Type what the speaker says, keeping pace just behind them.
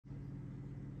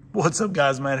What's up,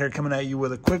 guys? Matt here, coming at you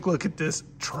with a quick look at this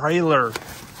trailer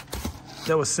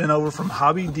that was sent over from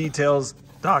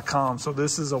Hobbydetails.com. So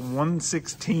this is a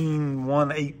 116,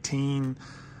 118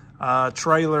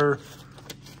 trailer,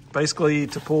 basically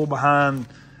to pull behind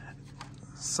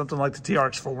something like the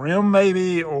TRX4M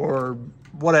maybe, or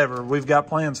whatever. We've got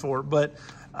plans for it, but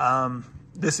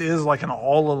this is like an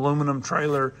all aluminum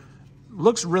trailer.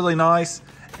 Looks really nice,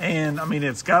 and I mean,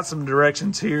 it's got some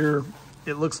directions here.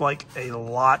 It looks like a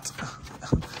lot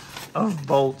of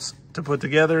bolts to put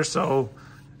together, so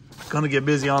gonna get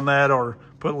busy on that or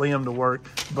put Liam to work.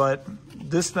 But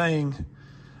this thing,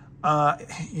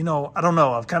 you know, I don't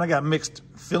know. I've kind of got mixed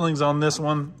feelings on this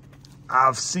one.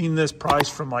 I've seen this price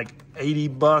from like 80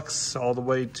 bucks all the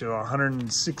way to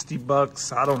 160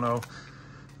 bucks. I don't know.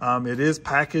 It is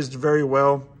packaged very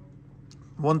well.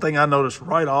 One thing I noticed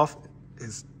right off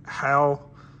is how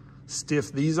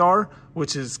stiff these are,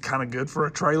 which is kind of good for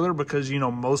a trailer because, you know,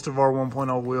 most of our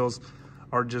 1.0 wheels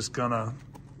are just gonna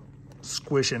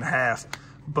squish in half.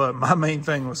 But my main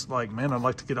thing was like, man, I'd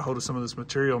like to get a hold of some of this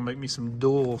material and make me some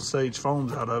dual sage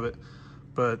foams out of it.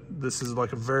 But this is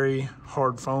like a very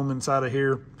hard foam inside of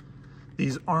here.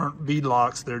 These aren't bead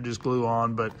locks, they're just glue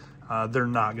on, but they're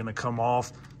not gonna come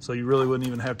off, so you really wouldn't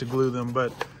even have to glue them.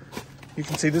 But you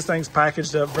can see this thing's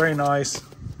packaged up very nice.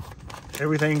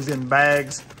 Everything's in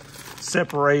bags,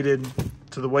 separated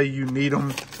to the way you need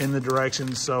them in the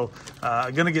directions. So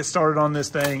I'm gonna get started on this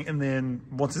thing, and then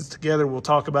once it's together, we'll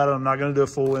talk about it. I'm not gonna do a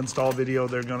full install video.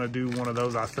 They're gonna do one of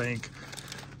those, I think.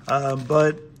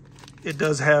 But it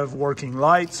does have working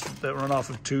lights that run off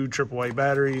of 2 AAA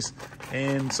batteries.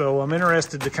 And so I'm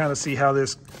interested to kind of see how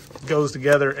this goes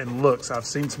together and looks. I've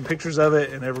seen some pictures of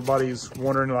it, and everybody's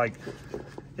wondering, like,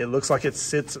 it looks like it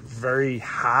sits very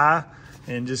high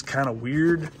and just kind of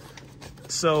weird.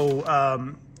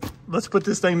 So let's put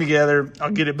this thing together.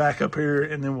 I'll get it back up here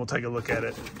and then we'll take a look at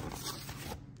it.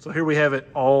 So here we have it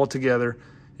all together.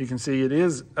 You can see it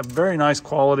is a very nice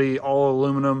quality, all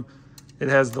aluminum. It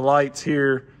has the lights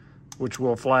here, which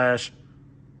will flash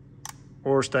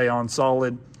or stay on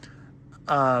solid.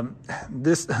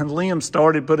 Liam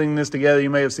started putting this together. You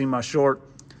may have seen my short,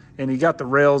 and he got the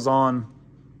rails on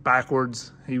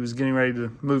backwards. He was getting ready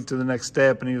to move to the next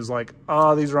step, and he was like,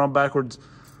 oh, these are on backwards.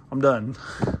 I'm done.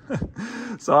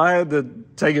 So I had to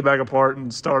take it back apart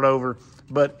and start over,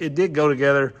 but it did go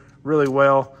together really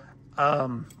well. I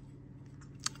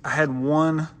had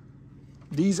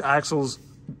these axles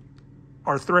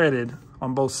are threaded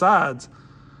on both sides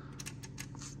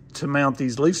to mount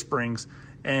these leaf springs.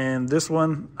 And this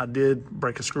one, I did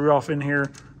break a screw off in here.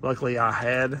 Luckily, I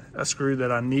had a screw that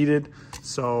I needed,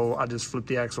 so I just flipped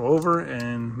the axle over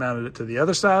and mounted it to the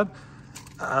other side.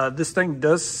 This thing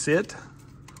does sit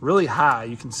really high.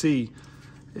 You can see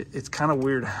it's kind of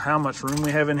weird how much room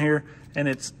we have in here, and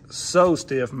it's so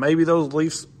stiff. Maybe those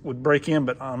leaves would break in,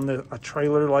 but on a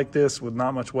trailer like this with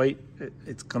not much weight,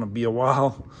 it's gonna be a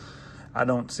while. I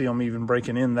don't see them even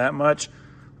breaking in that much.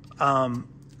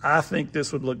 I think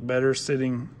this would look better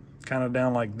sitting kind of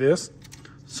down like this.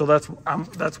 So that's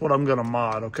what I'm gonna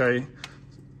mod, okay?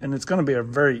 And it's gonna be a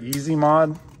very easy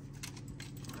mod.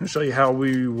 I'll show you how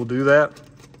we will do that.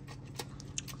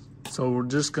 So we're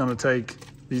just gonna take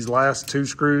these last 2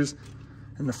 screws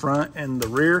in the front and the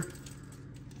rear,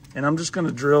 and I'm just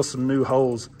gonna drill some new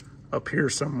holes up here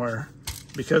somewhere.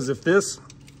 Because if this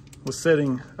was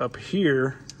sitting up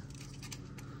here,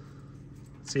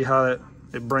 see how it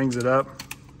brings it up?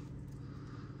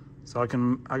 So I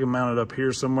can mount it up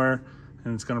here somewhere,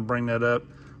 and it's gonna bring that up.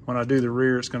 When I do the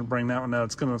rear, it's gonna bring that one out.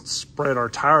 It's gonna spread our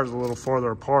tires a little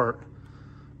farther apart,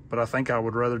 but I think I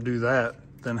would rather do that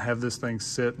than have this thing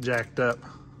sit jacked up.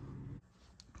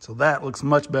 So that looks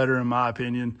much better in my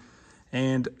opinion,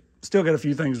 and still got a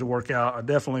few things to work out. I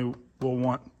definitely will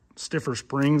want stiffer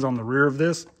springs on the rear of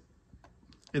this.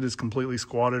 It is completely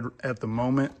squatted at the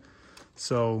moment,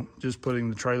 so just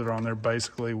putting the trailer on there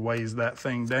basically weighs that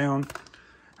thing down.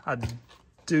 I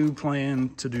do plan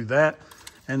to do that,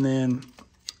 and then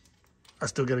I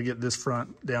still got to get this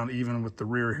front down even with the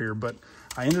rear here, but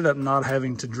I ended up not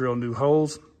having to drill new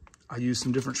holes. I used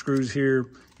some different screws here.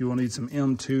 You will need some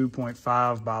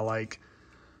M2.5 by like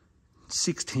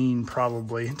 16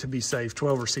 probably to be safe,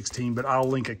 12 or 16, but I'll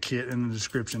link a kit in the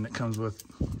description that comes with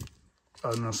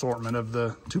an assortment of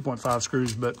the 2.5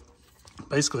 screws. But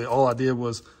basically all I did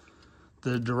was,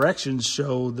 the directions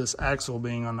show this axle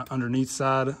being on the underneath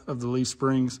side of the leaf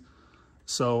springs.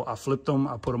 So I flipped them,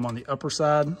 I put them on the upper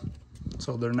side.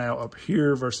 So they're now up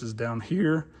here versus down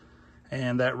here.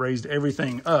 And that raised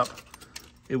everything up.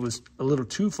 It was a little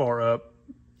too far up.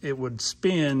 It would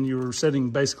spin, you were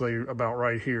sitting basically about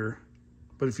right here,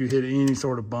 but if you hit any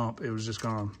sort of bump, it was just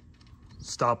gonna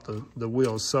stop the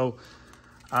wheels. So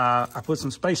I put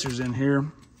some spacers in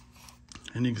here,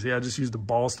 and you can see I just used the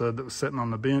ball stud that was sitting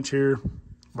on the bench here,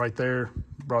 right there,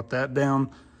 brought that down.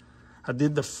 I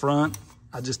did the front,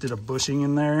 I just did a bushing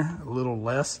in there, a little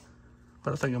less,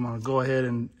 but I think I'm gonna go ahead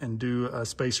and do a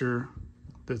spacer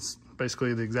that's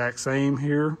basically the exact same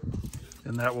here,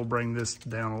 and that will bring this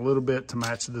down a little bit to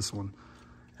match this one.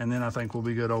 And then I think we'll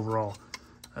be good overall.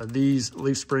 These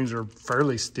leaf springs are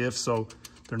fairly stiff, so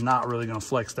they're not really gonna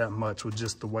flex that much with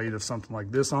just the weight of something like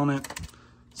this on it.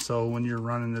 So when you're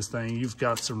running this thing, you've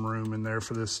got some room in there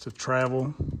for this to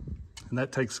travel, and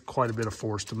that takes quite a bit of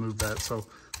force to move that. So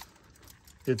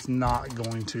it's not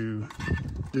going to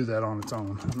do that on its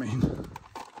own. I mean,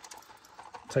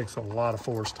 it takes a lot of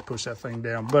force to push that thing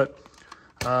down. But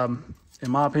in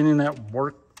my opinion, that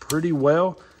worked pretty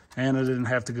well, and I didn't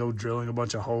have to go drilling a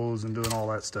bunch of holes and doing all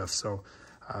that stuff. So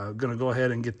I'm gonna go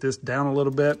ahead and get this down a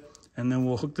little bit, and then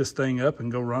we'll hook this thing up and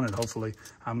go run it, hopefully.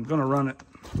 I'm gonna run it,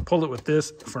 pull it with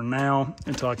this for now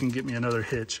until I can get me another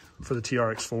hitch for the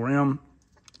TRX4M.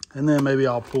 And then maybe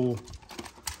I'll pull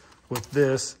with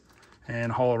this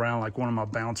and haul around like one of my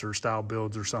bouncer style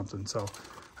builds or something. So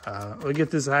we'll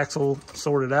get this axle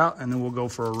sorted out, and then we'll go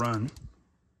for a run.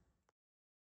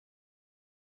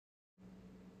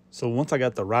 So once I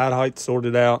got the ride height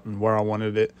sorted out and where I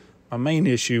wanted it, my main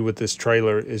issue with this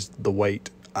trailer is the weight.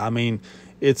 I mean,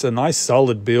 it's a nice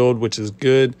solid build, which is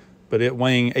good, but it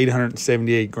weighing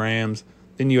 878 grams.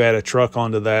 Then you add a truck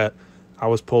onto that. I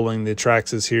was pulling the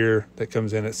Traxxas here that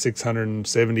comes in at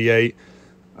 678.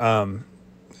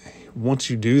 Once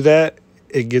you do that,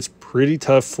 it gets pretty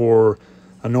tough for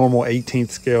a normal 18th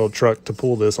scale truck to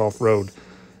pull this off-road.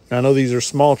 Now, I know these are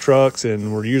small trucks,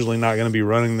 and we're usually not going to be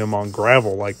running them on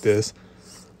gravel like this,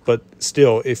 but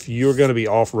still, if you're going to be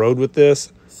off-road with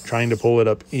this, trying to pull it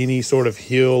up any sort of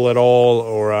hill at all,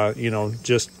 or you know,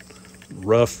 just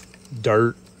rough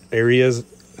dirt areas,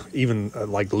 even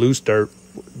like loose dirt,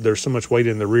 there's so much weight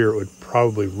in the rear, it would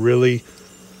probably really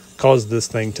cause this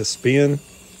thing to spin.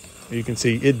 You can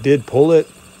see it did pull it,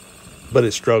 but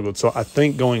it struggled. So I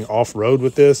think going off-road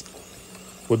with this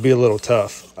would be a little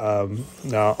tough.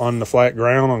 Now on the flat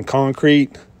ground, on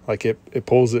concrete, like it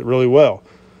pulls it really well,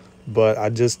 but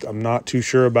I'm not too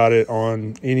sure about it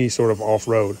on any sort of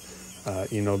off-road.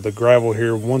 You know, the gravel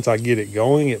here, once I get it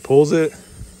going, it pulls it,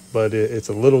 but it's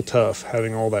a little tough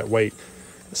having all that weight.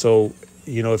 So,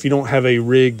 you know, if you don't have a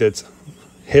rig that's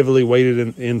heavily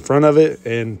weighted in front of it,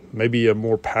 and maybe a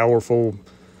more powerful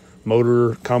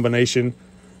motor combination,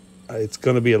 it's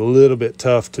going to be a little bit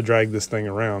tough to drag this thing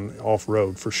around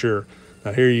off-road for sure.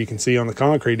 Now here you can see on the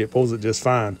concrete, it pulls it just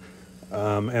fine.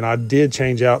 And I did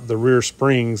change out the rear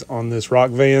springs on this rock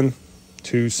van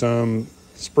to some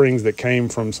springs that came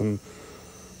from some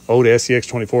old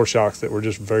FCX24 shocks that were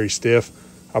just very stiff.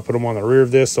 I put them on the rear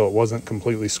of this so it wasn't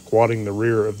completely squatting the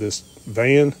rear of this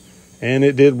van, and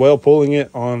it did well pulling it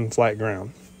on flat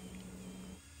ground.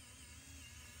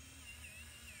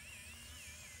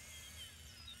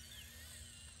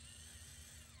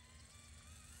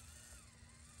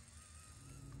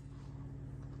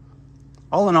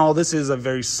 All in all, this is a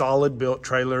very solid built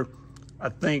trailer. I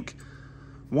think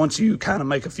once you kind of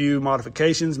make a few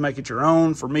modifications, make it your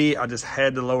own. For me, I just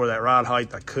had to lower that ride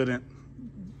height. I couldn't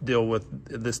deal with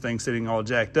this thing sitting all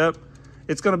jacked up.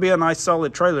 It's going to be a nice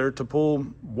solid trailer to pull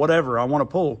whatever I want to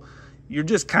pull. You're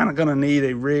just kind of going to need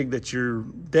a rig that you're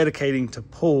dedicating to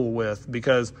pull with,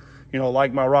 because, you know,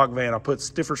 like my rock van, I put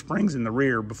stiffer springs in the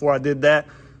rear. Before I did that,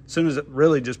 as soon as it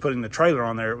really just putting the trailer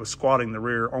on there, it was squatting the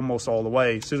rear almost all the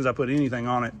way. As soon as I put anything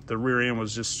on it, the rear end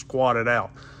was just squatted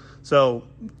out. So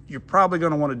you're probably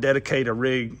going to want to dedicate a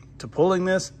rig to pulling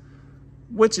this,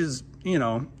 which is, you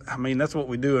know, I mean, that's what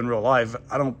we do in real life.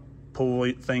 I don't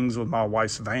pull things with my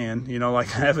wife's van, you know,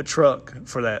 like I have a truck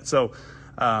for that. So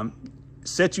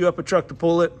set you up a truck to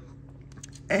pull it,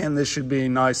 and this should be a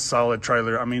nice solid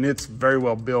trailer. I mean, it's very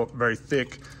well built, very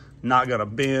thick, not going to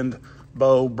bend,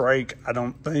 bow, break, I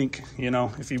don't think. You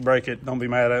know, if you break it, don't be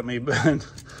mad at me,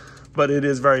 but it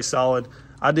is very solid.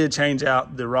 I did change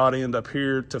out the rod end up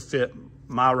here to fit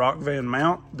my rock van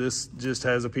mount. This just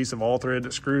has a piece of all thread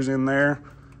that screws in there,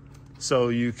 so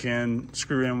you can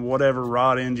screw in whatever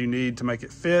rod end you need to make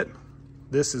it fit.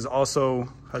 This is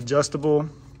also adjustable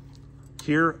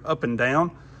here up and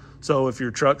down, so if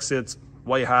your truck sits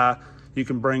way high, you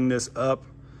can bring this up.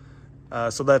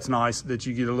 So that's nice that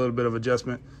you get a little bit of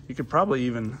adjustment. You could probably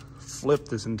even flip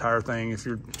this entire thing. If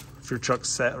your truck's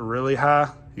set really high,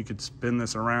 you could spin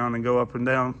this around and go up and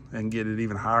down and get it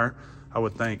even higher, I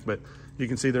would think. But you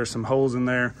can see there's some holes in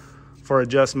there for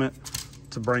adjustment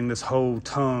to bring this whole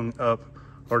tongue up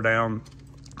or down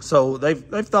So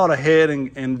they've thought ahead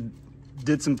and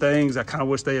did some things. I kind of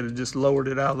wish they had just lowered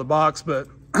it out of the box, but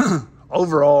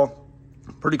overall,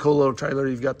 pretty cool little trailer.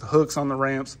 You've got the hooks on the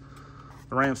ramps.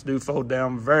 The ramps do fold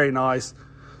down very nice.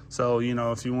 So, you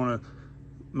know, if you want to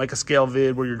make a scale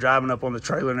vid where you're driving up on the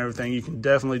trailer and everything, you can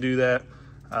definitely do that.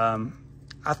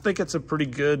 I think it's a pretty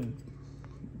good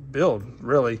build,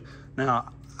 really.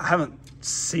 Now, I haven't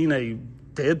seen a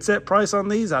dead set price on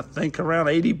these. I think around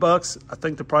 80 bucks. I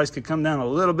think the price could come down a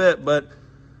little bit, but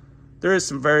there is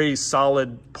some very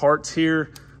solid parts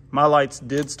here. My lights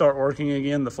did start working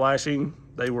again, the flashing.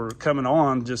 They were coming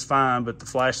on just fine, but the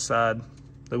flash side,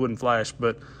 they wouldn't flash,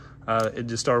 but it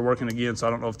just started working again. So I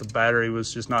don't know if the battery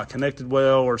was just not connected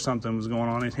well or something was going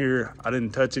on in here. I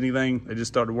didn't touch anything. They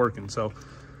just started working. So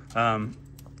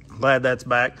glad that's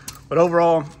back. But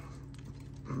overall,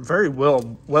 very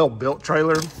well built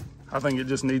trailer. I think it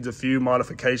just needs a few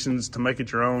modifications to make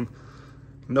it your own.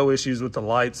 No issues with the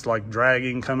lights, like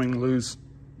dragging, coming loose,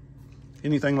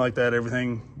 anything like that.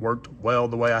 Everything worked well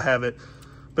the way I have it.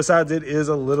 Besides, it is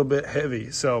a little bit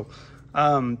heavy. So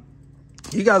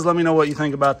you guys let me know what you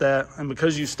think about that. And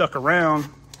because you stuck around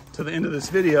to the end of this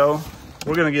video,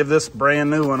 we're gonna give this brand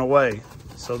new one away.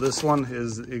 So this one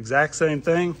is the exact same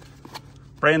thing.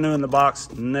 Brand new in the box,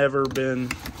 never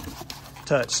been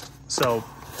touched. So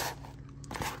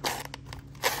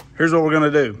here's what we're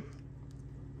gonna do.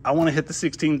 I wanna hit the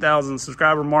 16,000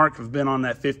 subscriber mark. I've been on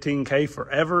that 15K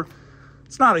forever.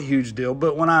 It's not a huge deal,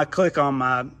 but when I click on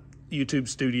my YouTube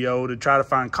studio to try to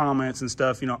find comments and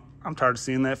stuff, you know, I'm tired of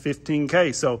seeing that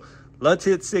 15K. So let's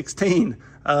hit 16.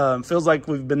 Feels like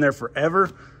we've been there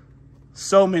forever.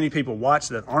 So many people watch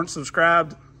that aren't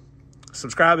subscribed.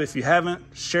 Subscribe if you haven't.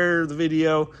 Share the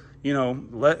video. You know,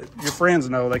 let your friends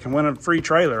know they can win a free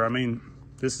trailer. I mean,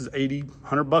 this is 80,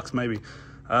 100 bucks maybe.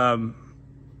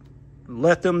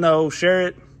 Let them know, share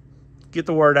it, get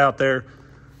the word out there.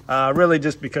 Really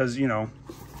just because, you know,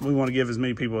 we want to give as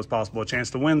many people as possible a chance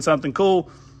to win something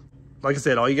cool. Like I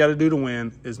said, all you got to do to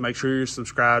win is make sure you're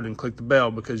subscribed and click the bell,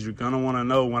 because you're going to want to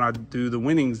know when I do the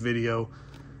winnings video,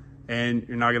 and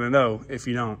you're not going to know if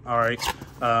you don't. All right.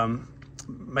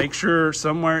 Make sure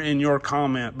somewhere in your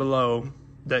comment below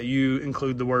that you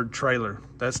include the word trailer.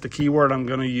 That's the keyword I'm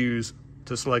going to use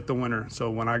to select the winner.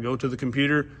 So when I go to the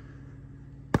computer,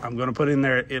 I'm going to put in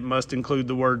there, it must include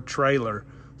the word trailer.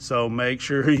 So make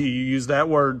sure you use that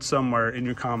word somewhere in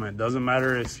your comment. Doesn't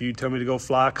matter if you tell me to go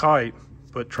fly a kite,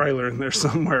 put trailer in there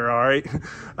somewhere, all right?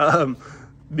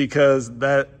 Because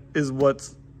that is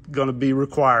what's going to be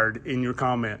required in your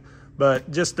comment.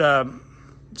 But just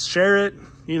share it,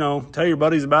 you know, tell your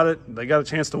buddies about it. They got a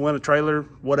chance to win a trailer,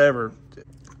 whatever.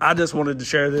 I just wanted to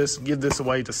share this, give this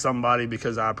away to somebody,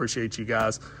 because I appreciate you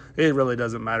guys. It really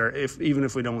doesn't matter. Even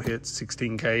if we don't hit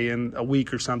 16K in a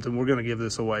week or something, we're going to give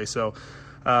this away. So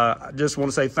I just want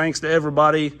to say thanks to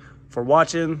everybody for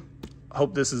watching. I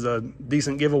hope this is a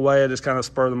decent giveaway. I just kind of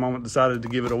spur of the moment decided to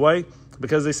give it away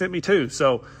because they sent me two.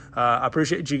 So I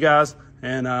appreciate you guys,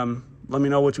 and let me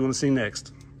know what you want to see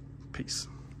next. Peace.